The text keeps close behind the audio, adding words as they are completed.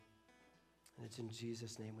And it's in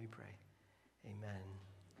Jesus' name we pray. Amen.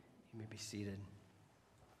 You may be seated.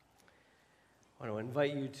 I want to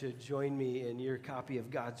invite you to join me in your copy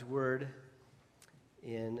of God's Word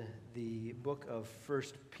in the book of 1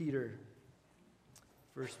 Peter.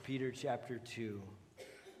 1 Peter chapter 2.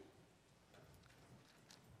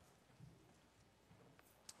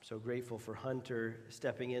 So grateful for Hunter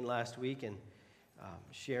stepping in last week and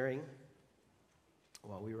sharing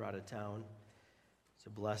while we were out of town. It's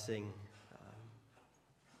a blessing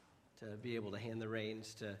to be able to hand the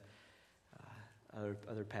reins to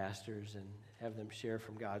other pastors and have them share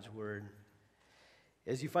from God's Word.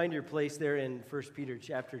 As you find your place there in 1 Peter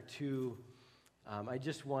chapter 2, I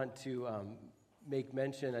just want to make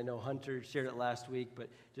mention, I know Hunter shared it last week, but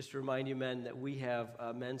just to remind you men that we have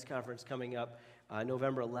a men's conference coming up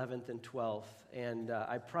November 11th and 12th, and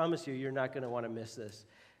I promise you, you're not going to want to miss this.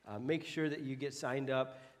 Make sure that you get signed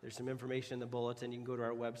up. There's some information in the bulletin. You can go to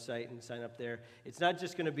our website and sign up there. It's not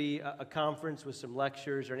just going to be a conference with some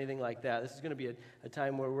lectures or anything like that. This is going to be a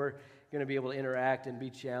time where we're going to be able to interact and be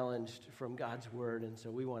challenged from God's Word, and so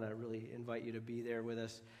we want to really invite you to be there with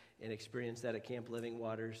us and experience that at Camp Living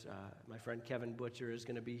Waters. My friend Kevin Butcher is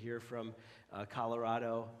going to be here from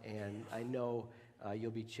Colorado, and I know you'll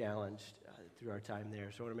be challenged through our time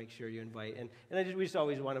there. So I want to make sure you invite. And we just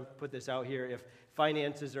always want to put this out here. If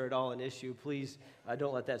finances are at all an issue, please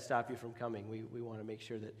don't let that stop you from coming. We want to make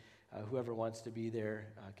sure that whoever wants to be there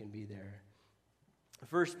can be there.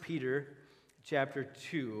 1 Peter chapter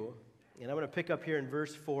 2, and I'm going to pick up here in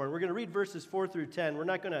verse 4. And we're going to read verses 4 through 10. We're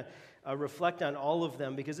not going to reflect on all of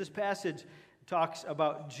them because this passage talks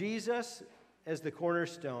about Jesus as the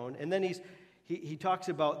cornerstone, and then he talks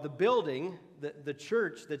about the building, the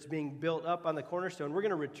church that's being built up on the cornerstone. We're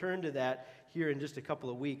going to return to that here in just a couple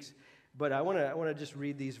of weeks. But I want to just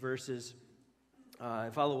read these verses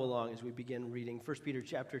and follow along as we begin reading 1 Peter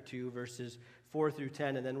chapter 2, verses 4 through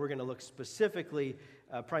 10, and then we're going to look specifically,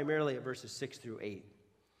 primarily at verses 6 through 8.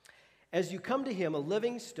 As you come to him, a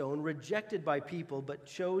living stone, rejected by people, but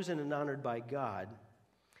chosen and honored by God,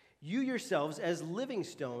 you yourselves, as living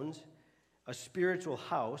stones, a spiritual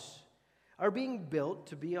house, are being built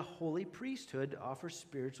to be a holy priesthood to offer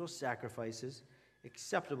spiritual sacrifices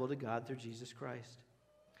acceptable to God through Jesus Christ.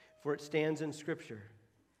 For it stands in Scripture,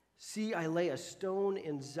 "See, I lay a stone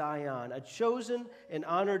in Zion, a chosen and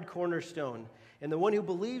honored cornerstone, and the one who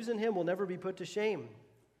believes in him will never be put to shame.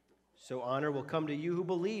 So honor will come to you who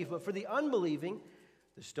believe, but for the unbelieving,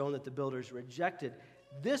 the stone that the builders rejected,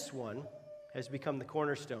 this one has become the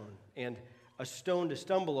cornerstone, and a stone to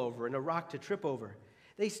stumble over and a rock to trip over.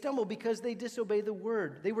 They stumble because they disobey the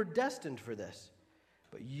word. They were destined for this.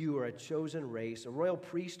 But you are a chosen race, a royal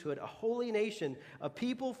priesthood, a holy nation, a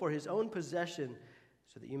people for his own possession,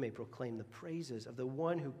 so that you may proclaim the praises of the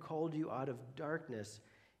one who called you out of darkness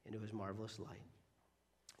into his marvelous light.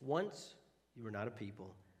 Once you were not a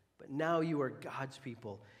people, but now you are God's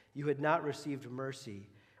people. You had not received mercy,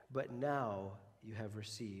 but now you have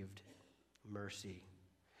received mercy."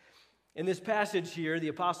 In this passage here, the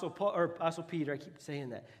Apostle Peter, I keep saying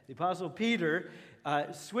that, the Apostle Peter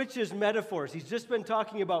switches metaphors. He's just been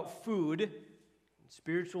talking about food,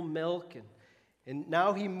 spiritual milk, and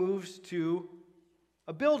now he moves to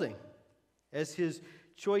a building as his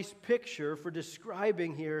choice picture for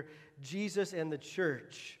describing here Jesus and the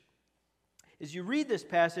church. As you read this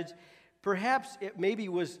passage, perhaps it maybe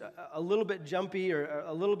was a little bit jumpy or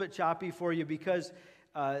a little bit choppy for you because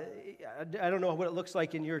I don't know what it looks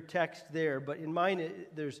like in your text there, but in mine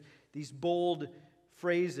there's these bold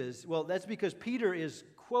phrases. Well, that's because Peter is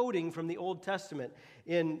quoting from the Old Testament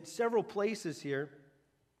in several places here.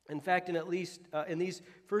 In fact, in these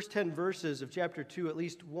first 10 verses of chapter 2, at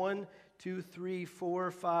least 1, 2, 3,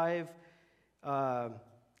 4, 5,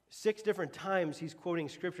 6 different times he's quoting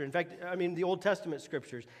Scripture. In fact, the Old Testament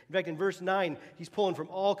Scriptures. In fact, in verse 9, he's pulling from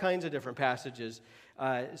all kinds of different passages.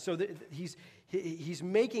 He's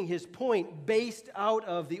making his point based out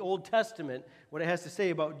of the Old Testament, what it has to say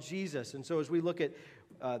about Jesus. And so as we look at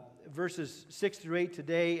verses 6 through 8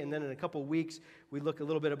 today, and then in a couple weeks, we look a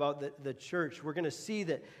little bit about the church, we're going to see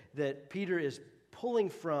that Peter is pulling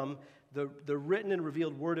from the written and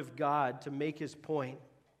revealed Word of God to make his point.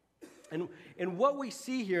 And what we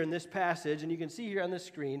see here in this passage, and you can see here on the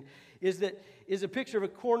screen, is a picture of a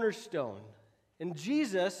cornerstone. And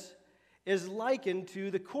Jesus is likened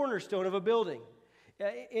to the cornerstone of a building.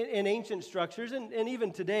 In ancient structures, and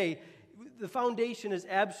even today, the foundation is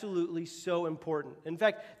absolutely so important. In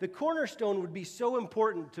fact, the cornerstone would be so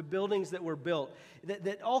important to buildings that were built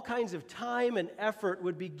that all kinds of time and effort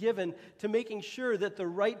would be given to making sure that the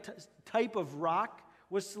right type of rock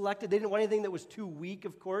was selected. They didn't want anything that was too weak,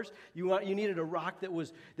 of course. You needed a rock that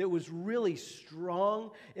was really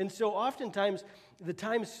strong. And so oftentimes, the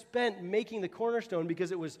time spent making the cornerstone,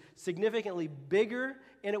 because it was significantly bigger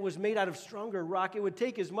and it was made out of stronger rock, it would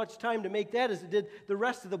take as much time to make that as it did the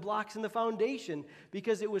rest of the blocks in the foundation,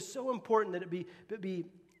 because it was so important that it be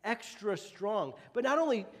extra strong. But not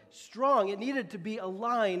only strong, it needed to be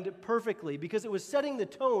aligned perfectly, because it was setting the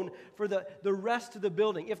tone for the rest of the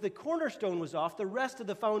building. If the cornerstone was off, the rest of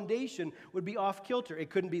the foundation would be off kilter.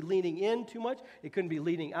 It couldn't be leaning in too much. It couldn't be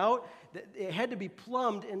leaning out. It had to be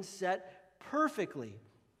plumbed and set perfectly.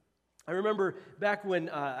 I remember back when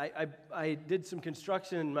I did some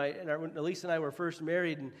construction, when Elise and I were first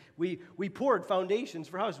married, and we poured foundations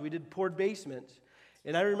for houses. We did poured basements.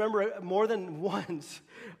 And I remember more than once,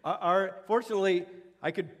 fortunately, I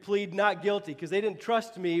could plead not guilty because they didn't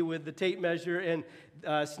trust me with the tape measure and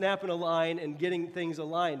snapping a line and getting things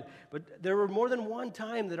aligned. But there were more than one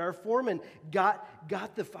time that our foreman got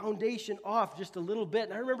the foundation off just a little bit.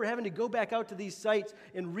 And I remember having to go back out to these sites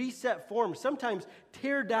and reset forms, sometimes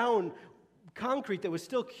tear down concrete that was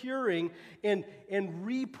still curing and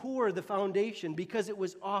re-pour the foundation because it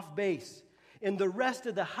was off base. And the rest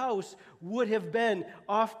of the house would have been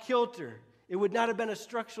off kilter. It would not have been a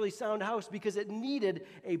structurally sound house because it needed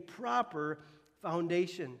a proper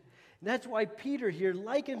foundation. And that's why Peter here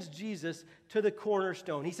likens Jesus to the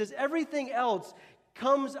cornerstone. He says everything else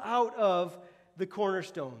comes out of the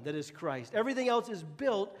cornerstone that is Christ. Everything else is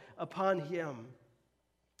built upon him.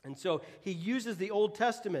 And so he uses the Old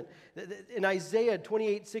Testament. In Isaiah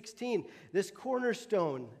 28:16, this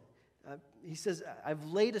cornerstone, he says, I've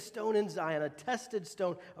laid a stone in Zion, a tested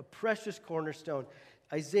stone, a precious cornerstone.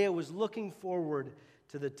 Isaiah was looking forward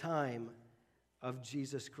to the time of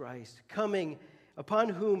Jesus Christ, coming upon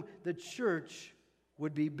whom the church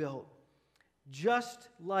would be built. Just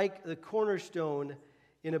like the cornerstone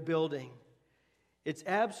in a building, it's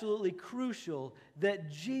absolutely crucial that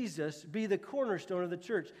Jesus be the cornerstone of the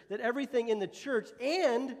church, that everything in the church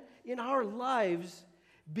and in our lives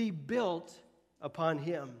be built upon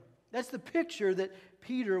him. That's the picture that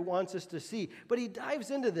Peter wants us to see. But he dives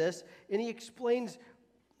into this and he explains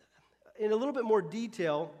in a little bit more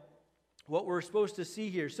detail what we're supposed to see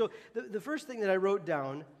here. So the first thing that I wrote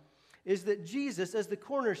down is that Jesus, as the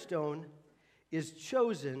cornerstone, is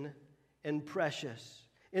chosen and precious.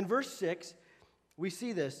 In verse 6, we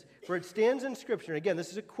see this. For it stands in Scripture. Again,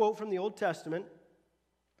 this is a quote from the Old Testament.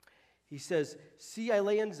 He says, "See, I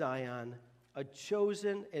lay in Zion a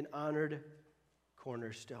chosen and honored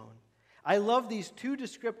cornerstone." I love these two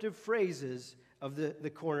descriptive phrases of the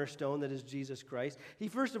cornerstone that is Jesus Christ. He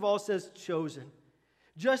first of all says chosen.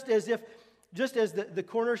 Just as the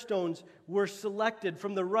cornerstones were selected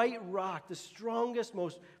from the right rock, the strongest,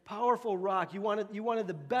 most powerful rock. You wanted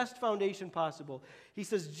the best foundation possible. He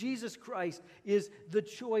says Jesus Christ is the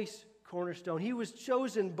choice cornerstone. He was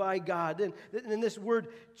chosen by God. And this word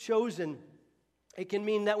chosen, it can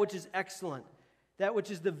mean that which is excellent, that which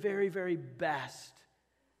is the very, very best.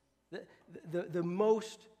 The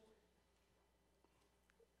most,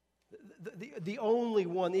 the only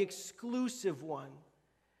one, the exclusive one.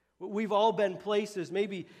 We've all been places,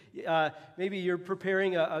 maybe you're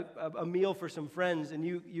preparing a meal for some friends and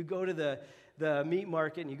you go to the meat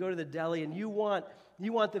market and you go to the deli and you want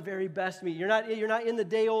the very best meat. You're not in the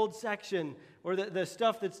day-old section or the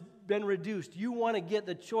stuff that's been reduced. You want to get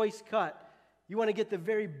the choice cut. You want to get the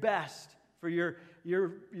very best for your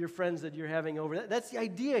friends that you're having over. That's the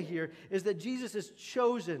idea here, is that Jesus is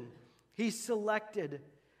chosen. He's selected.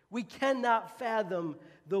 We cannot fathom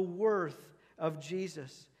the worth of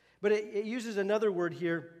Jesus. But it uses another word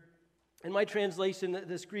here. In my translation,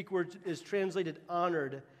 this Greek word is translated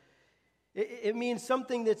honored. It means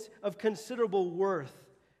something that's of considerable worth,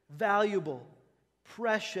 valuable,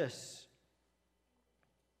 precious.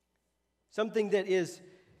 Something that is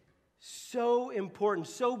so important,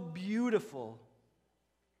 so beautiful,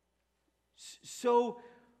 so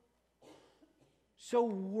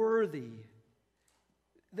worthy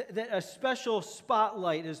that a special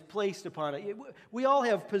spotlight is placed upon it. We all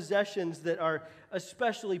have possessions that are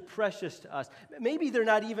especially precious to us. Maybe they're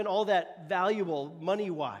not even all that valuable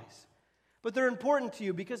money-wise, but they're important to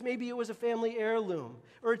you because maybe it was a family heirloom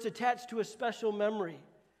or it's attached to a special memory.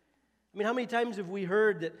 I mean, how many times have we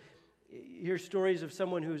heard stories of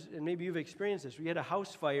someone and maybe you've experienced this, where you had a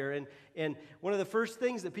house fire and one of the first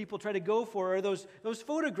things that people try to go for are those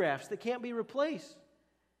photographs that can't be replaced.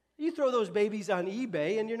 You throw those babies on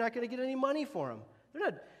eBay and you're not going to get any money for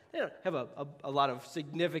them. They don't have a lot of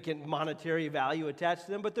significant monetary value attached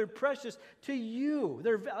to them, but they're precious to you.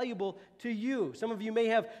 They're valuable to you. Some of you may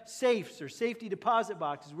have safes or safety deposit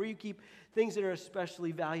boxes where you keep things that are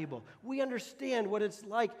especially valuable. We understand what it's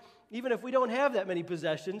like, even if we don't have that many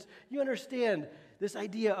possessions. You understand this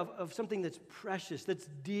idea of something that's precious, that's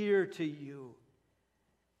dear to you.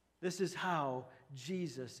 This is how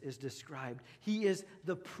Jesus is described. He is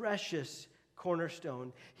the precious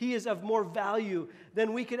cornerstone. He is of more value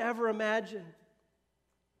than we could ever imagine.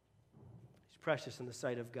 He's precious in the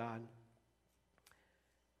sight of God.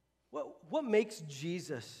 What makes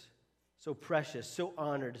Jesus so precious, so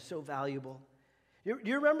honored, so valuable? Do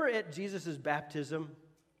you remember at Jesus' baptism,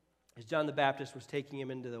 as John the Baptist was taking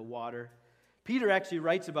him into the water? Peter actually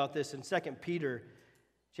writes about this in 2 Peter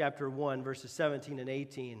chapter 1, verses 17 and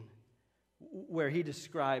 18, where he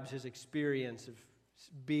describes his experience of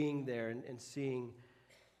being there and seeing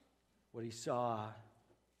what he saw.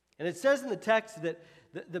 And it says in the text that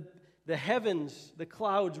the heavens, the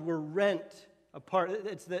clouds were rent apart.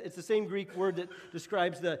 It's the same Greek word that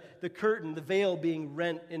describes the curtain, the veil being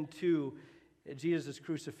rent in two at Jesus'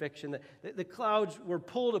 crucifixion. The clouds were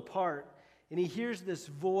pulled apart, and he hears this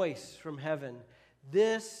voice from heaven.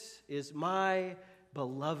 This is my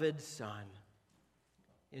beloved Son,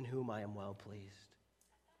 in whom I am well pleased.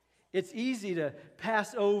 It's easy to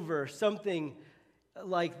pass over something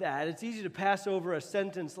like that. It's easy to pass over a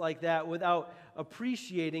sentence like that without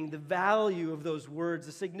appreciating the value of those words,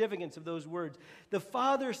 the significance of those words. The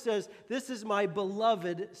Father says, this is my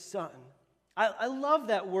beloved Son. I love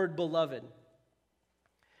that word, beloved,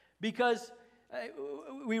 because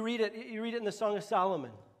you read it in the Song of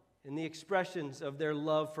Solomon, in the expressions of their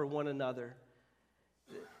love for one another.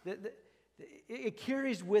 It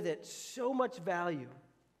carries with it so much value.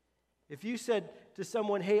 If you said to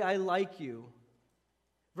someone, hey, I like you,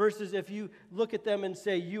 versus if you look at them and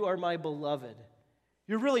say, you are my beloved,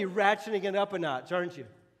 you're really ratcheting it up a notch, aren't you?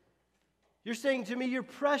 You're saying to me, you're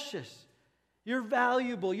precious, you're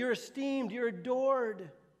valuable, you're esteemed, you're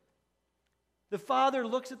adored. The Father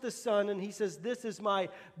looks at the Son and he says, this is my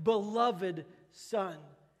beloved Son.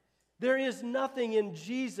 There is nothing in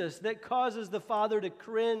Jesus that causes the Father to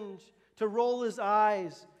cringe, to roll his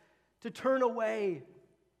eyes, to turn away.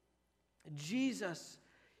 Jesus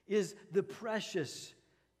is the precious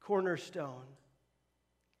cornerstone.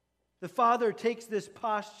 The Father takes this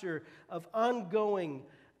posture of ongoing,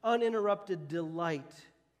 uninterrupted delight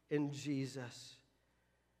in Jesus.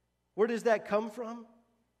 Where does that come from?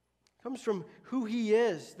 It comes from who he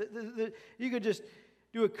is. You could just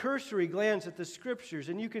do a cursory glance at the Scriptures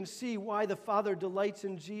and you can see why the Father delights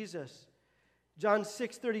in Jesus. John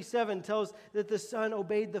 6:37 tells that the Son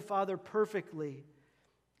obeyed the Father perfectly.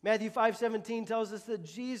 Matthew 5:17 tells us that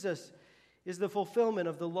Jesus is the fulfillment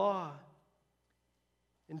of the law.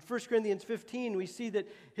 In 1 Corinthians 15, we see that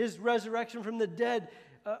his resurrection from the dead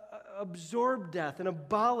absorbed death and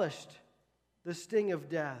abolished the sting of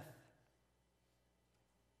death.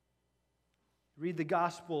 Read the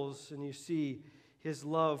Gospels and you see his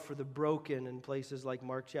love for the broken in places like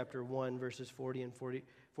Mark chapter 1, verses 40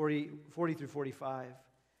 through 45.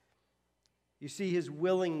 You see his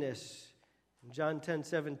willingness in John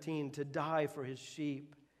 10:17 to die for his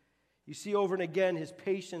sheep. You see over and again his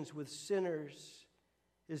patience with sinners,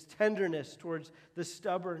 his tenderness towards the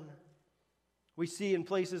stubborn. We see in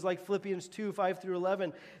places like Philippians 2, 5 through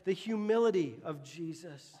 11, the humility of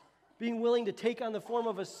Jesus, being willing to take on the form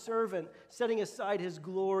of a servant, setting aside his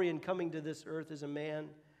glory and coming to this earth as a man.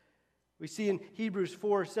 We see in Hebrews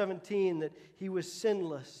 4:17 that he was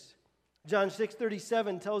sinless. John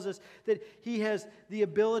 6:37 tells us that he has the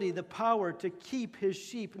ability, the power to keep his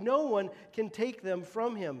sheep. No one can take them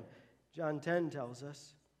from him, John 10 tells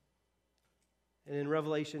us. And in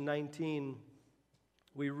Revelation 19,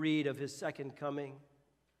 we read of his second coming.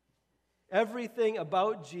 Everything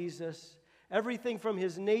about Jesus, everything from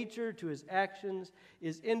his nature to his actions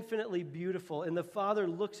is infinitely beautiful. And the Father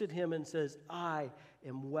looks at him and says, I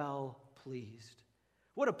am well pleased.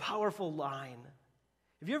 What a powerful line.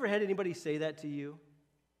 Have you ever had anybody say that to you?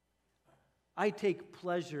 I take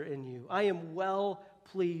pleasure in you. I am well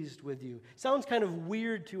pleased with you. Sounds kind of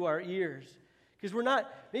weird to our ears because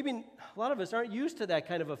maybe a lot of us aren't used to that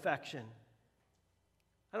kind of affection.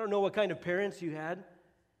 I don't know what kind of parents you had.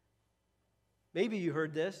 Maybe you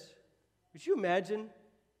heard this. Would you imagine?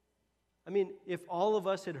 If all of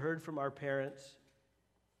us had heard from our parents,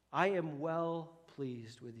 I am well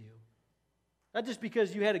pleased with you. Not just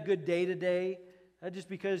because you had a good day today, not just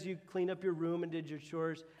because you cleaned up your room and did your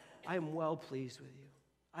chores. I am well pleased with you.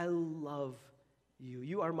 I love you.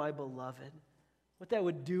 You are my beloved. What that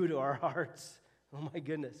would do to our hearts. Oh my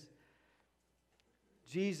goodness.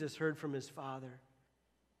 Jesus heard from his Father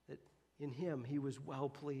that in him he was well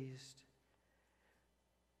pleased.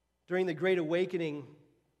 During the Great Awakening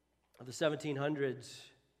of the 1700s,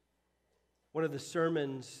 one of the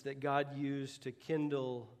sermons that God used to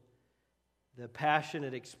kindle the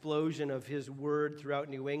passionate explosion of his word throughout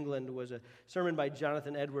New England was a sermon by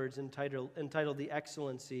Jonathan Edwards entitled The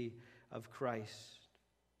Excellency of Christ.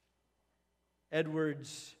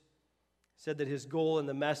 Edwards said that his goal in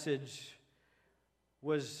the message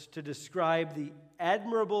was to describe the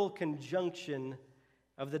admirable conjunction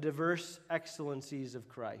of the diverse excellencies of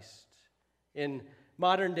Christ. In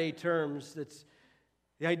modern day terms, that's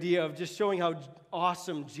the idea of just showing how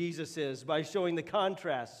awesome Jesus is by showing the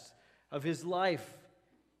contrasts of his life.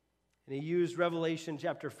 And he used Revelation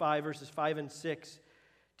chapter 5, verses 5 and 6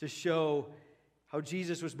 to show how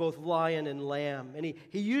Jesus was both lion and lamb. And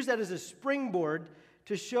he used that as a springboard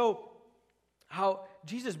to show how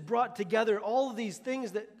Jesus brought together all of these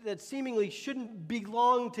things that seemingly shouldn't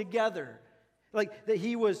belong together. Like that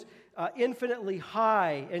he was infinitely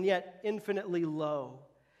high and yet infinitely low.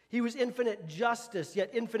 He was infinite justice, yet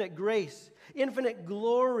infinite grace. Infinite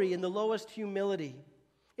glory in the lowest humility.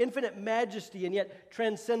 Infinite majesty and yet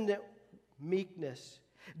transcendent meekness.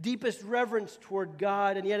 Deepest reverence toward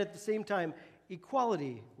God and yet at the same time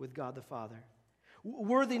equality with God the Father.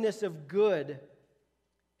 Worthiness of good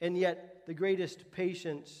and yet the greatest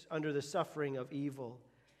patience under the suffering of evil.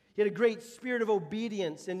 He had a great spirit of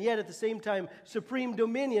obedience and yet at the same time supreme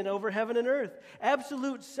dominion over heaven and earth.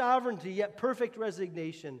 Absolute sovereignty yet perfect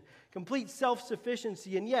resignation. Complete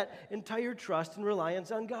self-sufficiency and yet entire trust and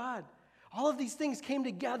reliance on God. All of these things came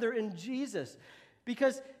together in Jesus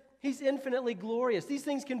because he's infinitely glorious. These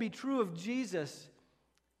things can be true of Jesus,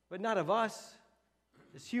 but not of us.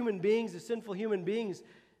 As human beings, as sinful human beings,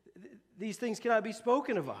 these things cannot be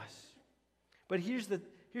spoken of us. But here's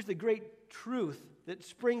the great truth that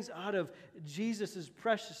springs out of Jesus'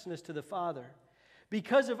 preciousness to the Father.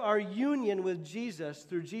 Because of our union with Jesus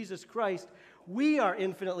through Jesus Christ, we are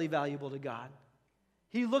infinitely valuable to God.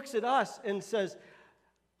 He looks at us and says,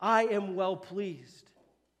 I am well pleased.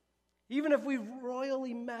 Even if we've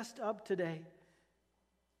royally messed up today,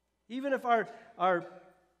 even if our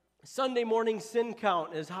Sunday morning sin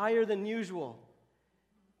count is higher than usual,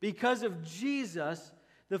 because of Jesus,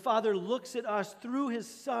 the Father looks at us through his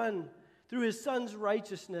Son's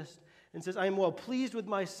righteousness, and says, I am well pleased with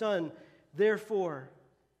my Son, therefore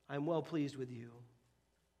I am well pleased with you.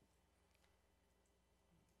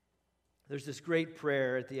 There's this great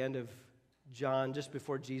prayer at the end of John, just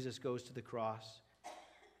before Jesus goes to the cross.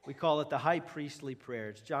 We call it the high priestly prayer.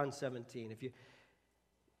 It's John 17. If you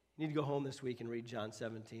need to go home this week and read John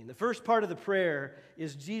 17. The first part of the prayer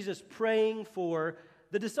is Jesus praying for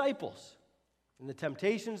the disciples and the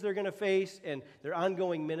temptations they're going to face and their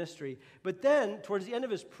ongoing ministry. But then, towards the end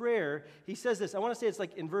of his prayer, he says this. I want to say it's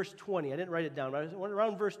like in verse 20. I didn't write it down, but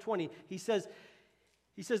around verse 20, he says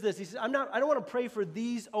this. He says, I don't want to pray for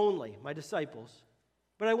these only, my disciples,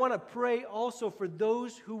 but I want to pray also for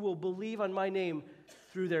those who will believe on my name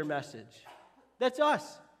through their message. That's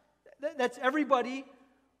us. That's everybody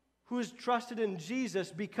who has trusted in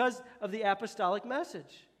Jesus because of the apostolic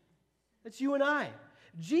message. That's you and I.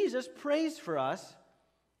 Jesus prays for us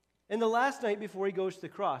in the last night before he goes to the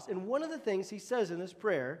cross. And one of the things he says in this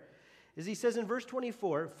prayer is he says in verse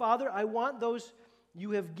 24, Father, I want those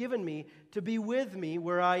you have given me to be with me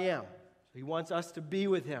where I am. So he wants us to be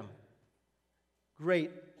with him.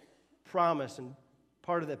 Great promise and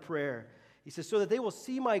part of that prayer. He says, so that they will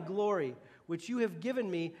see my glory, which you have given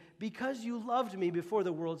me because you loved me before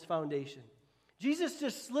the world's foundation. Jesus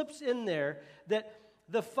just slips in there that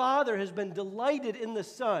the Father has been delighted in the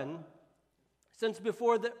Son since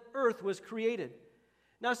before the earth was created.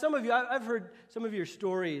 Now, some of you, I've heard some of your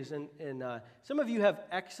stories, and some of you have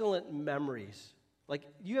excellent memories. Like,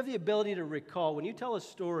 you have the ability to recall. When you tell a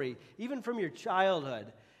story, even from your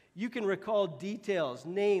childhood, you can recall details,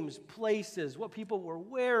 names, places, what people were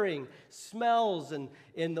wearing, smells, and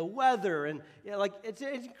the weather. And it's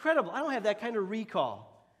incredible. I don't have that kind of recall.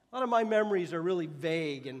 A lot of my memories are really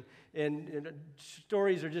vague, and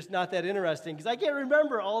stories are just not that interesting because I can't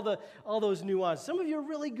remember all those nuances. Some of you are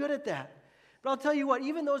really good at that. But I'll tell you what,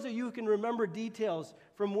 even those of you who can remember details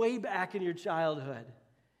from way back in your childhood,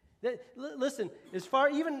 listen,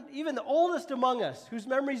 even the oldest among us, whose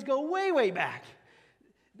memories go way, way back,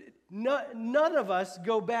 none of us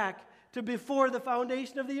go back to before the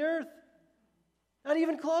foundation of the earth. Not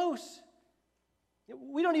even close.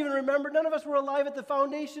 We don't even remember, none of us were alive at the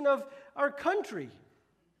foundation of our country.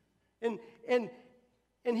 And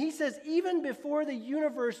he says, even before the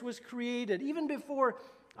universe was created, even before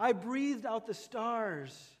I breathed out the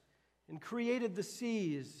stars and created the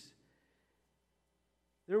seas,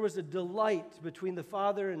 there was a delight between the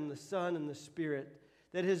Father and the Son and the Spirit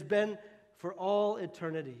that has been for all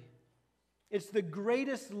eternity. It's the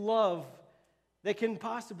greatest love that can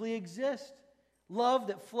possibly exist. Love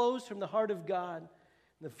that flows from the heart of God.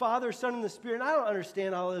 The Father, Son, and the Spirit. And I don't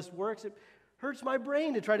understand how this works. It hurts my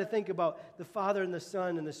brain to try to think about the Father and the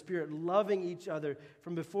Son and the Spirit loving each other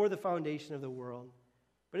from before the foundation of the world.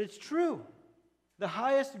 But it's true. The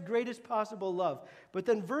highest, greatest possible love. But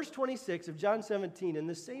then verse 26 of John 17, in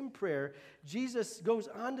the same prayer, Jesus goes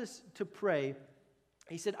on to pray.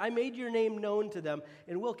 He said, I made your name known to them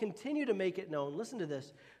and will continue to make it known. Listen to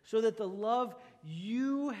this. So that the love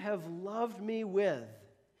you have loved me with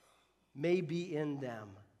may be in them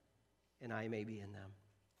and I may be in them.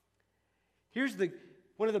 Here's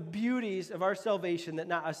one of the beauties of our salvation that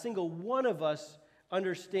not a single one of us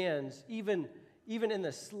understands, even in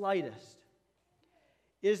the slightest,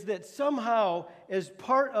 is that somehow as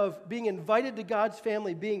part of being invited to God's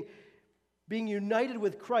family, being united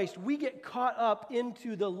with Christ, we get caught up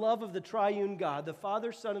into the love of the triune God, the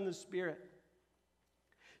Father, Son, and the Spirit.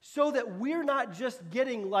 So that we're not just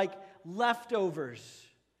getting like leftovers.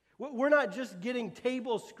 We're not just getting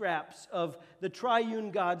table scraps of the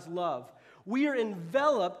triune God's love. We are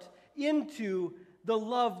enveloped into the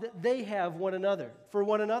love that they have for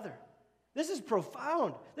one another. This is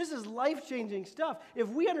profound. This is life-changing stuff. If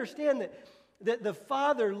we understand that the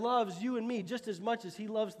Father loves you and me just as much as He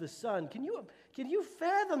loves the Son, can you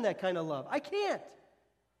fathom that kind of love? I can't.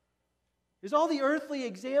 There's all the earthly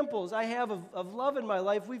examples I have of love in my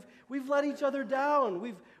life. We've let each other down.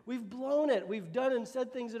 We've blown it. We've done and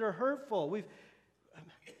said things that are hurtful.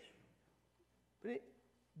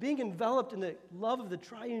 Being enveloped in the love of the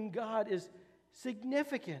triune God is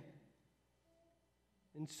significant.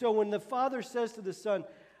 And so when the Father says to the Son,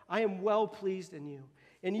 I am well pleased in you,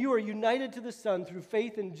 and you are united to the Son through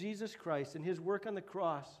faith in Jesus Christ and His work on the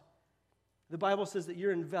cross, the Bible says that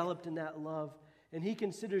you're enveloped in that love, and He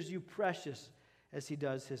considers you precious as He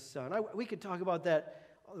does His Son. We could talk about that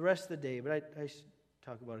the rest of the day, but I should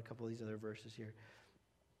talk about a couple of these other verses here.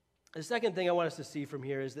 The second thing I want us to see from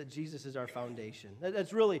here is that Jesus is our foundation.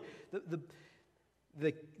 That's really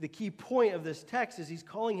the key point of this text is He's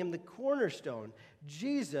calling Him the cornerstone.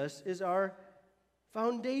 Jesus is our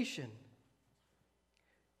foundation.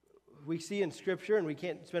 We see in Scripture, and we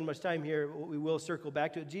can't spend much time here, but we will circle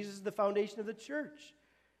back to it. Jesus is the foundation of the church.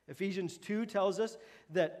 Ephesians 2 tells us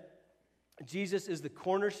that Jesus is the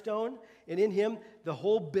cornerstone, and in Him, the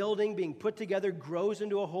whole building being put together grows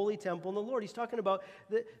into a holy temple in the Lord. He's talking about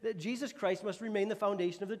that Jesus Christ must remain the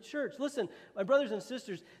foundation of the church. Listen, my brothers and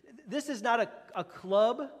sisters, this is not a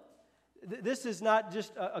club. This is not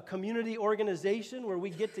just a community organization where we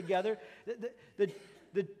get together.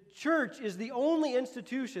 The church is the only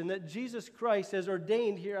institution that Jesus Christ has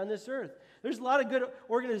ordained here on this earth. There's a lot of good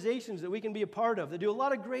organizations that we can be a part of that do a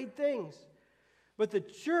lot of great things. But the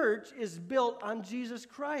church is built on Jesus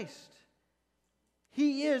Christ.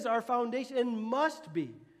 He is our foundation and must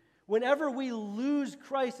be. Whenever we lose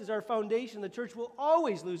Christ as our foundation, the church will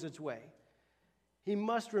always lose its way. He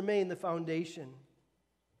must remain the foundation.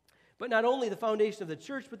 But not only the foundation of the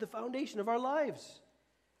church, but the foundation of our lives.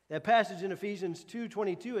 That passage in Ephesians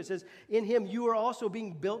 2:22, it says, in Him you are also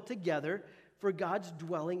being built together for God's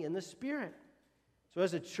dwelling in the Spirit. So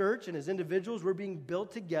as a church and as individuals, we're being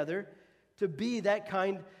built together to be that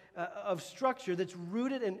kind of structure that's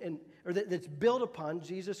rooted or that's built upon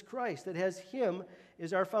Jesus Christ, that has Him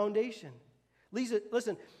as our foundation.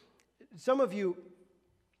 Listen, some of you,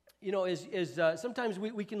 sometimes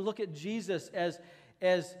we can look at Jesus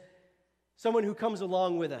as someone who comes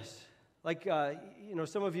along with us. Like,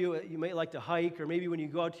 some of you might like to hike, or maybe when you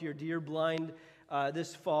go out to your deer blind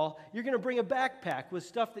this fall, you're going to bring a backpack with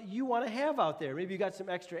stuff that you want to have out there. Maybe you got some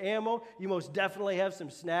extra ammo. You most definitely have some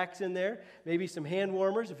snacks in there. Maybe some hand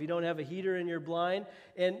warmers if you don't have a heater in your blind,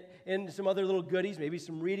 and some other little goodies. Maybe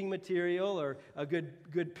some reading material or a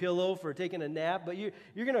good pillow for taking a nap. But you're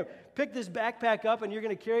going to pick this backpack up and you're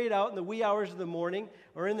going to carry it out in the wee hours of the morning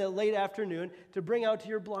or in the late afternoon to bring out to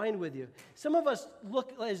your blind with you. Some of us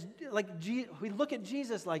look we look at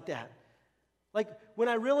Jesus like that. Like when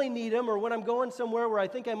I really need Him, or when I'm going somewhere where I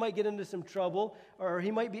think I might get into some trouble, or He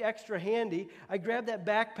might be extra handy, I grab that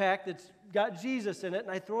backpack that's got Jesus in it, and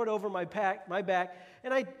I throw it over my back,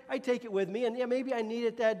 and I take it with me. And maybe I need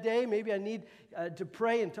it that day. Maybe I need to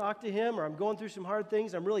pray and talk to Him, or I'm going through some hard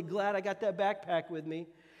things. I'm really glad I got that backpack with me.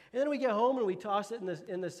 And then we get home and we toss it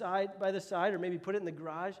in the side by the side, or maybe put it in the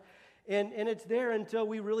garage, and it's there until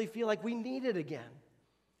we really feel like we need it again.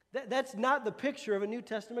 That's not the picture of a New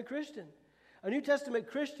Testament Christian. A New Testament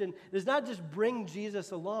Christian does not just bring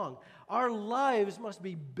Jesus along. Our lives must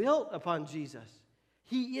be built upon Jesus.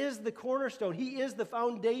 He is the cornerstone. He is the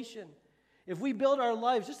foundation. If we build our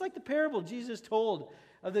lives, just like the parable Jesus told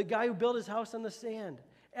of the guy who built his house on the sand,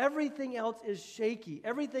 everything else is shaky.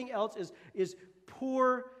 Everything else is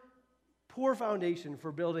poor foundation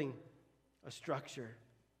for building a structure.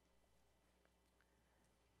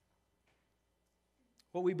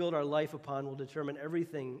 What we build our life upon will determine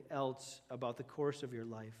everything else about the course of your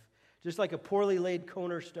life. Just like a poorly laid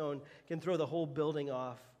cornerstone can throw the whole building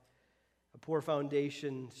off, a poor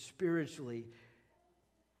foundation spiritually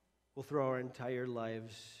will throw our entire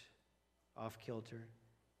lives off kilter.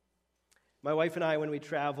 My wife and I, when we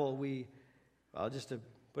travel, just to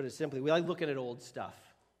put it simply, we like looking at old stuff.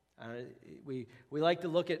 We like to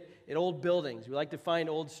look at old buildings. We like to find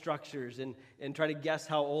old structures and try to guess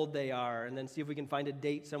how old they are, and then see if we can find a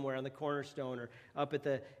date somewhere on the cornerstone or up at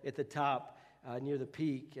the top near the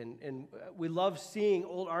peak. And we love seeing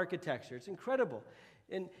old architecture. It's incredible.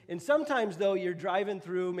 And sometimes, though, you're driving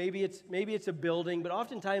through, maybe it's a building, but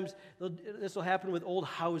oftentimes this will happen with old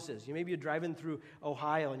houses. Maybe you're driving through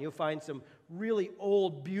Ohio and you'll find some really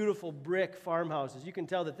old, beautiful brick farmhouses. You can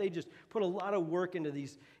tell that they just put a lot of work into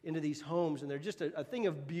these homes, and they're just a thing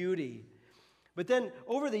of beauty. But then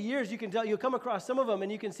over the years, you can tell, you'll come across some of them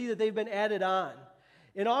and you can see that they've been added on.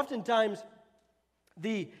 And oftentimes,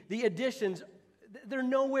 the additions, they're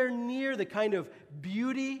nowhere near the kind of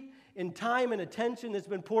beauty and time and attention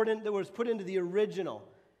that was put into the original.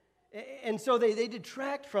 And so they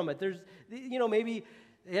detract from it. There's, maybe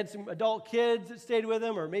they had some adult kids that stayed with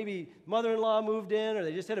them, or maybe mother-in-law moved in, or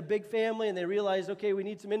they just had a big family and they realized, okay, we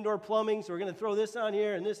need some indoor plumbing, so we're going to throw this on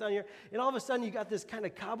here and this on here. And all of a sudden you got this kind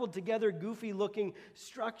of cobbled together, goofy looking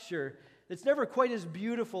structure that's never quite as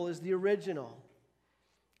beautiful as the original.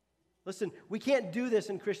 Listen, we can't do this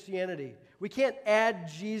in Christianity. We can't add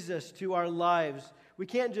Jesus to our lives. We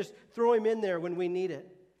can't just throw him in there when we need it.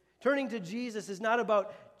 Turning to Jesus is not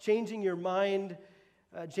about changing your mind,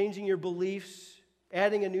 changing your beliefs,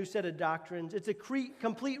 adding a new set of doctrines. It's a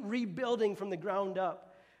complete rebuilding from the ground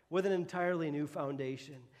up with an entirely new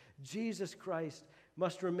foundation. Jesus Christ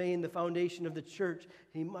must remain the foundation of the church.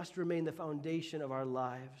 He must remain the foundation of our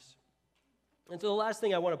lives. And so the last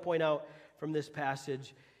thing I want to point out from this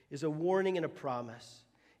passage is a warning and a promise.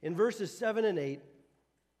 In verses 7 and 8,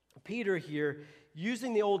 Peter here,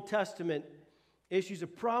 using the Old Testament, issues a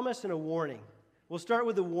promise and a warning. We'll start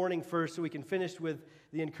with the warning first so we can finish with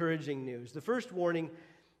the encouraging news. The first warning,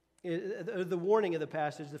 the warning of the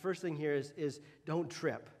passage, the first thing here is don't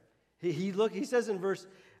trip. He says in verse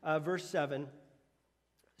 7,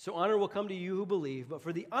 so honor will come to you who believe, but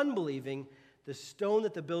for the unbelieving, the stone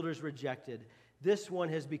that the builders rejected, this one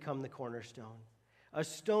has become the cornerstone. A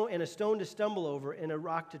stone to stumble over and a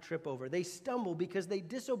rock to trip over. They stumble because they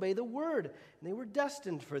disobey the word, and they were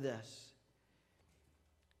destined for this.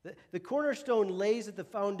 The cornerstone lays at the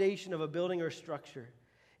foundation of a building or structure,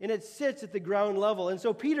 and it sits at the ground level. And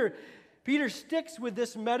so Peter sticks with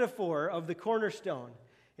this metaphor of the cornerstone,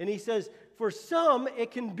 and he says, for some,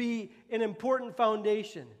 it can be an important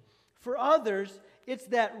foundation. For others, it's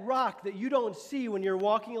that rock that you don't see when you're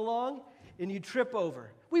walking along and you trip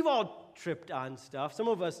over. We've all tripped on stuff. Some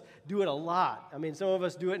of us do it a lot. I mean, some of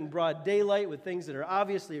us do it in broad daylight with things that are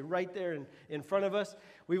obviously right there in front of us.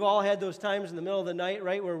 We've all had those times in the middle of the night,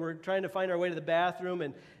 right, where we're trying to find our way to the bathroom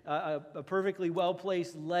and a perfectly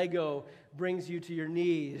well-placed Lego brings you to your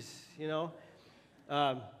knees,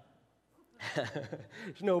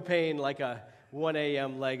 There's no pain like a 1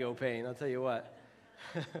 a.m. Lego pain, I'll tell you what.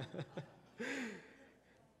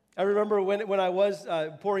 I remember when I was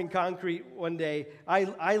pouring concrete one day,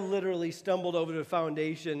 I literally stumbled over the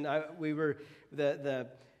foundation.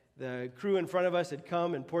 The crew in front of us had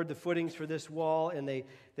come and poured the footings for this wall, and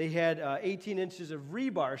they had 18 inches of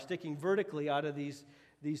rebar sticking vertically out of these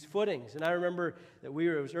footings. And I remember that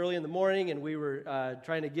it was early in the morning, and we were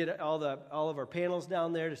trying to get all of our panels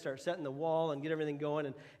down there to start setting the wall and get everything going.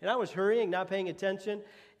 And I was hurrying, not paying attention,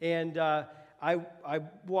 and I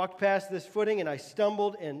walked past this footing and I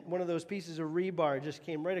stumbled, and one of those pieces of rebar just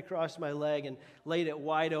came right across my leg and laid it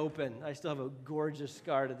wide open. I still have a gorgeous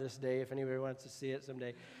scar to this day if anybody wants to see it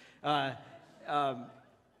someday. All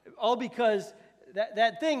because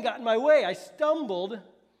that thing got in my way. I stumbled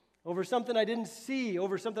over something I didn't see,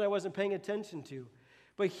 over something I wasn't paying attention to.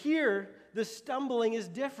 But here, the stumbling is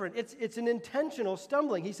different. It's an intentional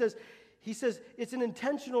stumbling. He says it's an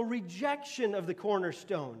intentional rejection of the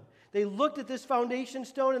cornerstone. They looked at this foundation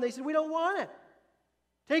stone and they said, we don't want it.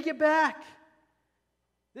 Take it back.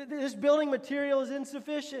 This building material is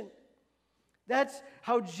insufficient. That's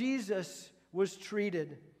how Jesus was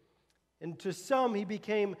treated. And to some, he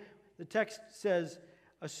became, the text says,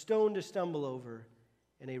 a stone to stumble over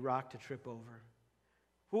and a rock to trip over.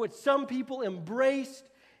 What some people embraced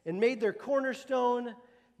and made their cornerstone,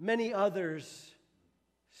 many others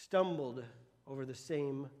stumbled over the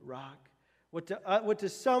same rock. What to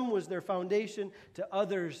some was their foundation, to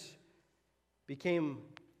others became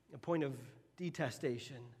a point of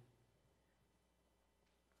detestation.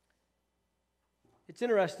 It's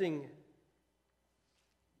interesting.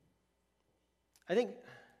 I think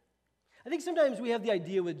sometimes we have the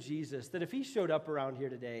idea with Jesus that if he showed up around here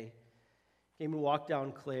today, came and walked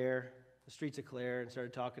down Clare, the streets of Clare, and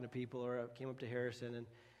started talking to people, or came up to Harrison and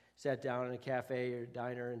sat down in a cafe or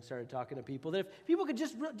diner and started talking to people, that if people could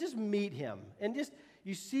just meet him and just,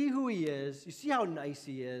 you see who he is, you see how nice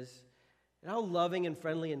he is, and how loving and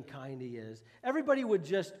friendly and kind he is, everybody would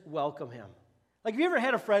just welcome him. Like, have you ever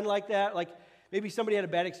had a friend like that? Like, maybe somebody had a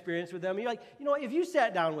bad experience with them. You're like, you know what, if you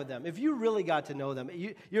sat down with them, if you really got to know them,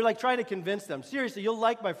 you're like trying to convince them, seriously, you'll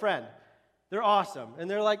like my friend. They're awesome. And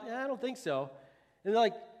they're like, I don't think so. And they're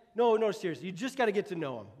like, no, seriously, you just got to get to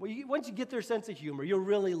know them. Once you get their sense of humor, you'll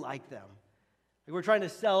really like them. Like, we're trying to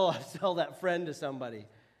sell that friend to somebody.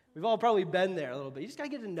 We've all probably been there a little bit. You just got to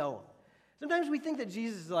get to know them. Sometimes we think that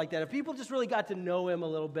Jesus is like that. If people just really got to know him a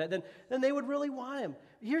little bit, then they would really want him.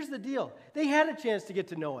 Here's the deal. They had a chance to get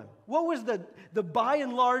to know him. What was the by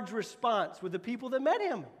and large response with the people that met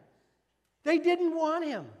him? They didn't want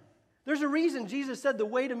him. There's a reason Jesus said the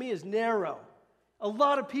way to me is narrow. A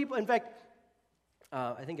lot of people, in fact,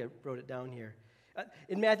 I think I wrote it down here.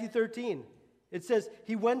 In Matthew 13, it says,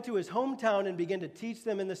 he went to his hometown and began to teach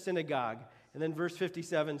them in the synagogue. And then verse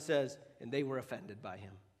 57 says, and they were offended by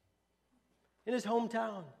him. In his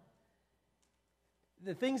hometown.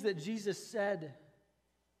 The things that Jesus said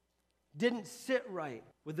didn't sit right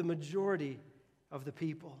with the majority of the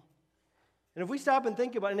people. And if we stop and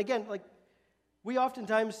think about it, and again, like, we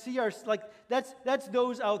oftentimes see that's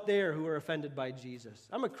those out there who are offended by Jesus.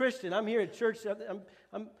 I'm a Christian. I'm here at church.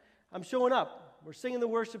 I'm showing up. We're singing the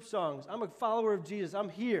worship songs. I'm a follower of Jesus. I'm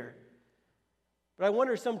here. But I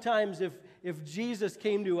wonder sometimes if Jesus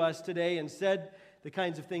came to us today and said the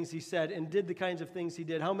kinds of things he said and did the kinds of things he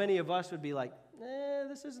did, how many of us would be like,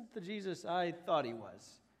 this isn't the Jesus I thought he was?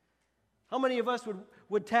 How many of us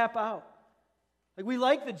would tap out? Like, we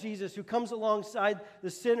like the Jesus who comes alongside the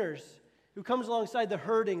sinners, who comes alongside the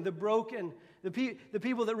hurting, the broken, the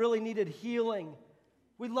people that really needed healing.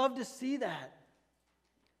 We'd love to see that.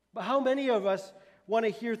 But how many of us want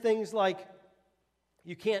to hear things like,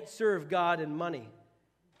 you can't serve God and money,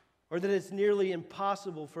 or that it's nearly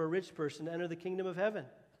impossible for a rich person to enter the kingdom of heaven?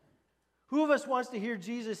 Who of us wants to hear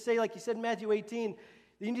Jesus say, like he said in Matthew 18,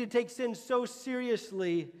 that you need to take sin so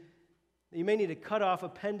seriously that you may need to cut off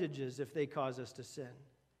appendages if they cause us to sin?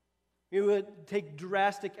 You would take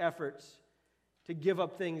drastic efforts to give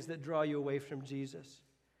up things that draw you away from Jesus.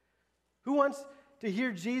 Who wants to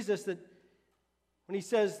hear Jesus that when he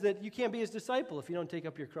says that you can't be his disciple if you don't take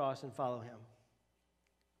up your cross and follow him?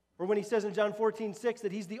 Or when he says in John 14:6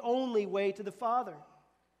 that he's the only way to the Father?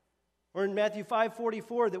 Or in Matthew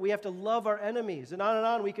 5:44 that we have to love our enemies, and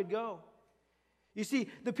on we could go. You see,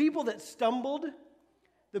 the people that stumbled,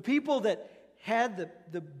 the people that had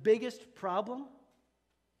the biggest problem,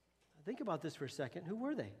 think about this for a second. Who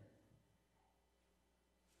were they?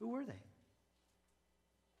 Who were they?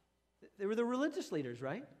 They were the religious leaders,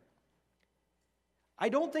 right? I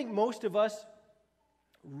don't think most of us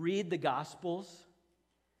read the Gospels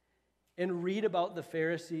and read about the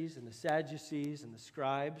Pharisees and the Sadducees and the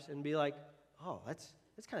scribes and be like, oh, that's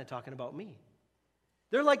kind of talking about me.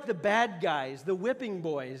 They're like the bad guys, the whipping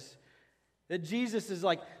boys that Jesus is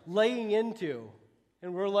like laying into.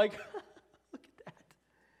 And we're like, look at that.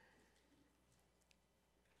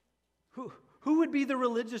 Who would be the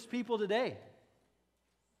religious people today?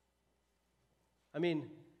 I mean,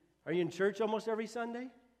 are you in church almost every Sunday?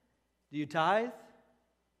 Do you tithe?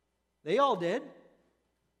 They all did.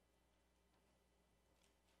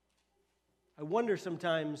 I wonder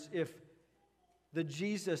sometimes if the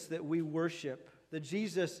Jesus that we worship, the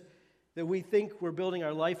Jesus that we think we're building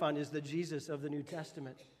our life on, is the Jesus of the New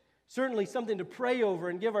Testament. Certainly something to pray over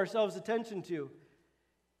and give ourselves attention to.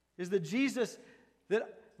 Is the Jesus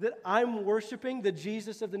that I'm worshiping the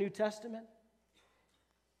Jesus of the New Testament?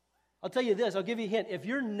 I'll tell you this, I'll give you a hint. If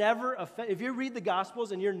you read the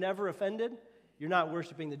Gospels and you're never offended, you're not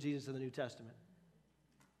worshiping the Jesus of the New Testament.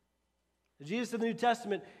 The Jesus of the New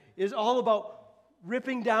Testament is all about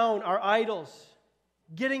ripping down our idols,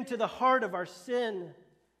 getting to the heart of our sin,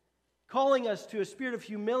 calling us to a spirit of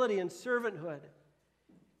humility and servanthood.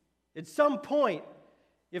 At some point,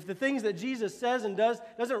 if the things that Jesus says and does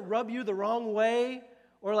doesn't rub you the wrong way,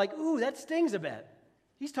 Or like, ooh, that stings a bit.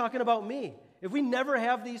 He's talking about me. If we never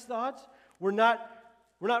have these thoughts, we're not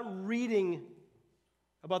reading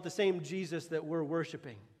about the same Jesus that we're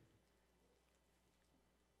worshiping.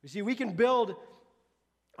 You see, we can build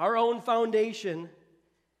our own foundation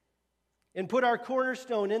and put our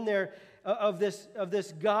cornerstone in there of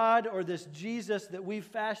this God or this Jesus that we've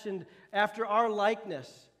fashioned after our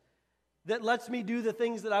likeness, that lets me do the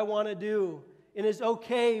things that I want to do and is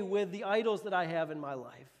okay with the idols that I have in my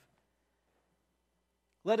life.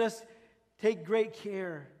 Let us take great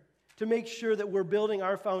care to make sure that we're building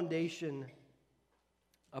our foundation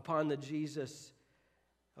upon the Jesus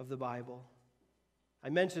of the Bible. I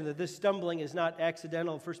mentioned that this stumbling is not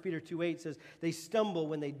accidental. 1 Peter 2:8 says, they stumble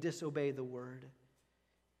when they disobey the word.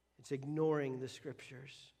 It's ignoring the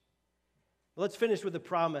scriptures. Well, let's finish with the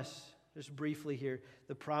promise, just briefly here.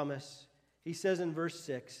 The promise. He says in verse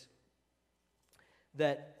 6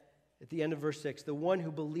 that, at the end of verse 6, the one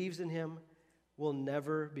who believes in him will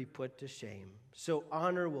never be put to shame. So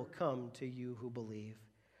honor will come to you who believe.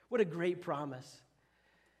 What a great promise.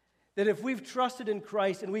 That if we've trusted in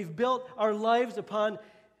Christ and we've built our lives upon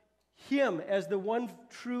him as the one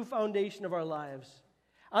true foundation of our lives,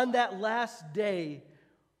 on that last day,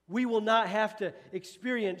 we will not have to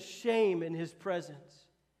experience shame in his presence.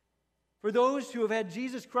 For those who have had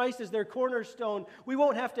Jesus Christ as their cornerstone, we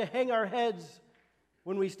won't have to hang our heads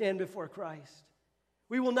when we stand before Christ.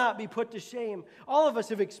 We will not be put to shame. All of us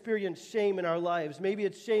have experienced shame in our lives. Maybe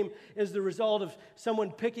it's shame as the result of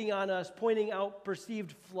someone picking on us, pointing out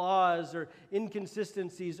perceived flaws or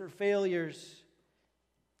inconsistencies or failures.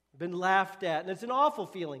 Been laughed at, and it's an awful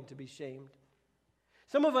feeling to be shamed.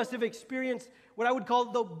 Some of us have experienced what I would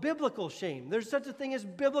call the biblical shame. There's such a thing as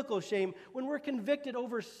biblical shame when we're convicted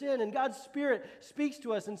over sin, and God's Spirit speaks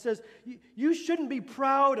to us and says, you shouldn't be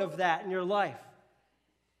proud of that in your life.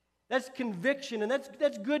 That's conviction, and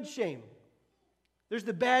that's good shame. There's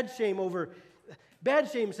the bad shame over. Bad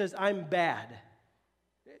shame says, I'm bad.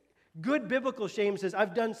 Good biblical shame says,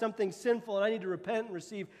 I've done something sinful and I need to repent and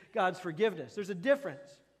receive God's forgiveness. There's a difference.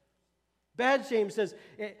 Bad shame says,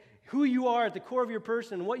 who you are at the core of your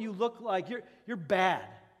person and what you look like, you're bad.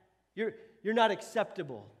 You're not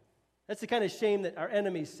acceptable. That's the kind of shame that our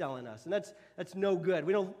enemy's selling us, and that's no good.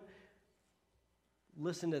 We don't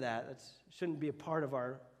listen to that. That shouldn't be a part of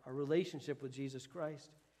our relationship with Jesus Christ.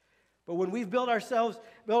 But when we've built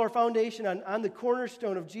our foundation on the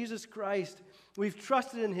cornerstone of Jesus Christ, we've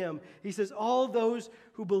trusted in him. He says, all those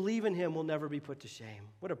who believe in him will never be put to shame.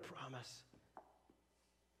 What a promise.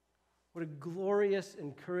 What a glorious,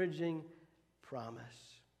 encouraging promise.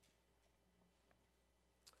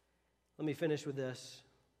 Let me finish with this.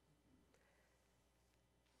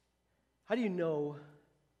 How do you know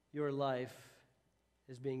your life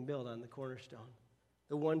is being built on the cornerstone?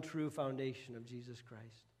 The one true foundation of Jesus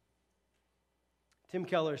Christ. Tim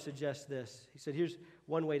Keller suggests this. He said, here's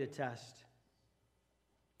one way to test.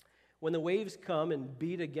 When the waves come and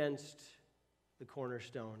beat against the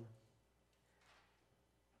cornerstone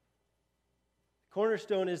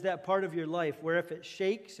is that part of your life where if it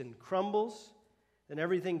shakes and crumbles, then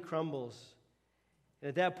everything crumbles. And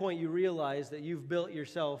at that point you realize that you've built your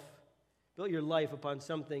life upon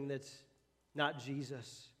something that's not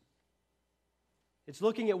Jesus. It's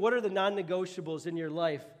looking at what are the non-negotiables in your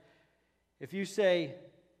life. If you say,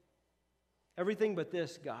 everything but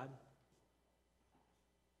this, God,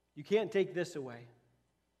 you can't take this away.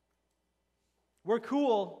 We're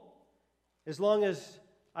cool as long as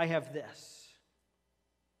I have this.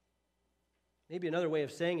 Maybe another way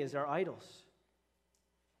of saying is our idols.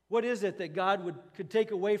 What is it that God could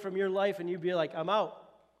take away from your life and you'd be like, I'm out.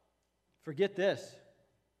 Forget this.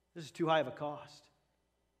 This is too high of a cost.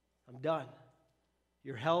 I'm done.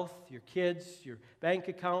 Your health, your kids, your bank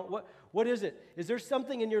account, what is it? Is there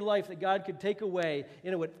something in your life that God could take away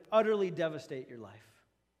and it would utterly devastate your life?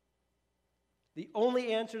 The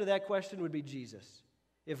only answer to that question would be Jesus.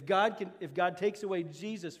 If God takes away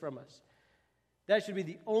Jesus from us, that should be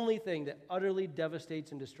the only thing that utterly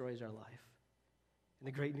devastates and destroys our life. And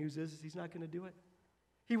the great news is he's not going to do it.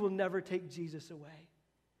 He will never take Jesus away.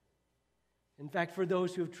 In fact, for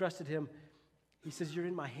those who have trusted him, he says, you're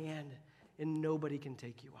in my hand and nobody can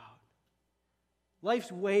take you out.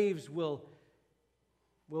 Life's waves will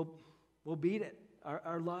beat it,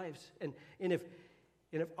 our lives. And if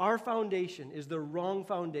our foundation is the wrong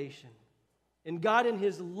foundation, and God in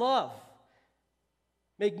his love,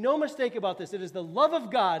 make no mistake about this, it is the love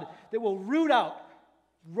of God that will root out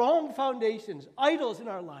wrong foundations, idols in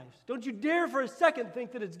our lives. Don't you dare for a second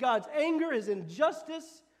think that it's God's anger, his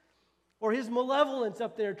injustice, or his malevolence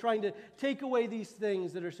up there trying to take away these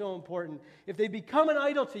things that are so important, if they become an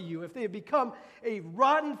idol to you, if they have become a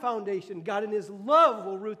rotten foundation, God in his love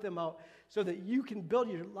will root them out so that you can build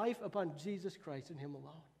your life upon Jesus Christ and him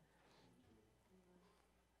alone.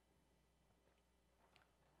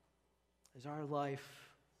 Is our life,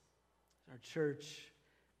 is our church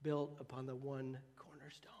built upon the one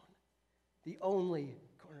cornerstone, the only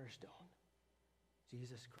cornerstone,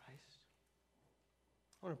 Jesus Christ?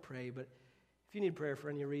 I want to pray, but if you need prayer for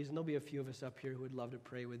any reason, there'll be a few of us up here who would love to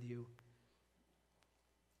pray with you.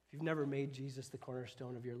 If you've never made Jesus the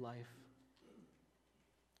cornerstone of your life,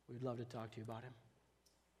 we'd love to talk to you about him.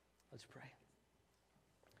 Let's pray.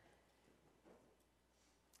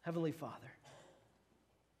 Heavenly Father,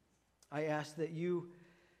 I ask that you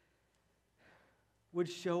would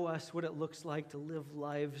show us what it looks like to live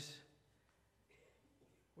lives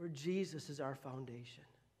where Jesus is our foundation.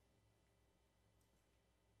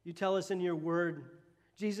 You tell us in your word,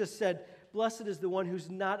 Jesus said, "Blessed is the one who's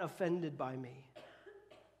not offended by me."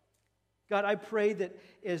 God, I pray that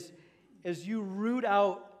as you root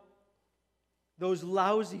out those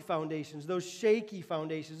lousy foundations, those shaky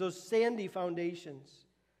foundations, those sandy foundations,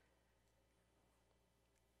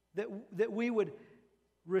 that we would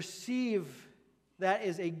receive that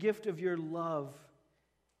as a gift of your love,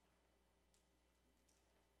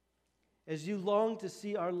 as you long to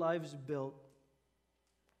see our lives built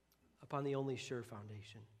upon the only sure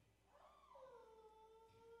foundation.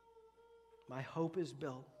 My hope is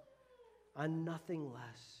built on nothing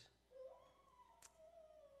less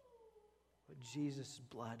but Jesus'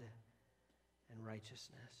 blood and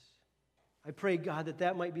righteousness. I pray, God, that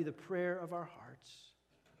that might be the prayer of our hearts.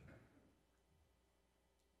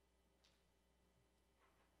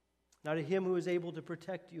 Now to him who is able to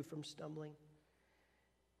protect you from stumbling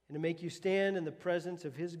and to make you stand in the presence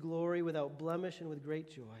of his glory without blemish and with great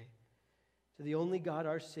joy, to the only God,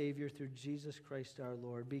 our Savior, through Jesus Christ our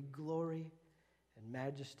Lord, be glory and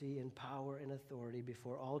majesty and power and authority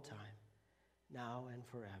before all time, now and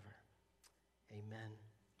forever. Amen.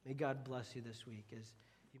 May God bless you this week as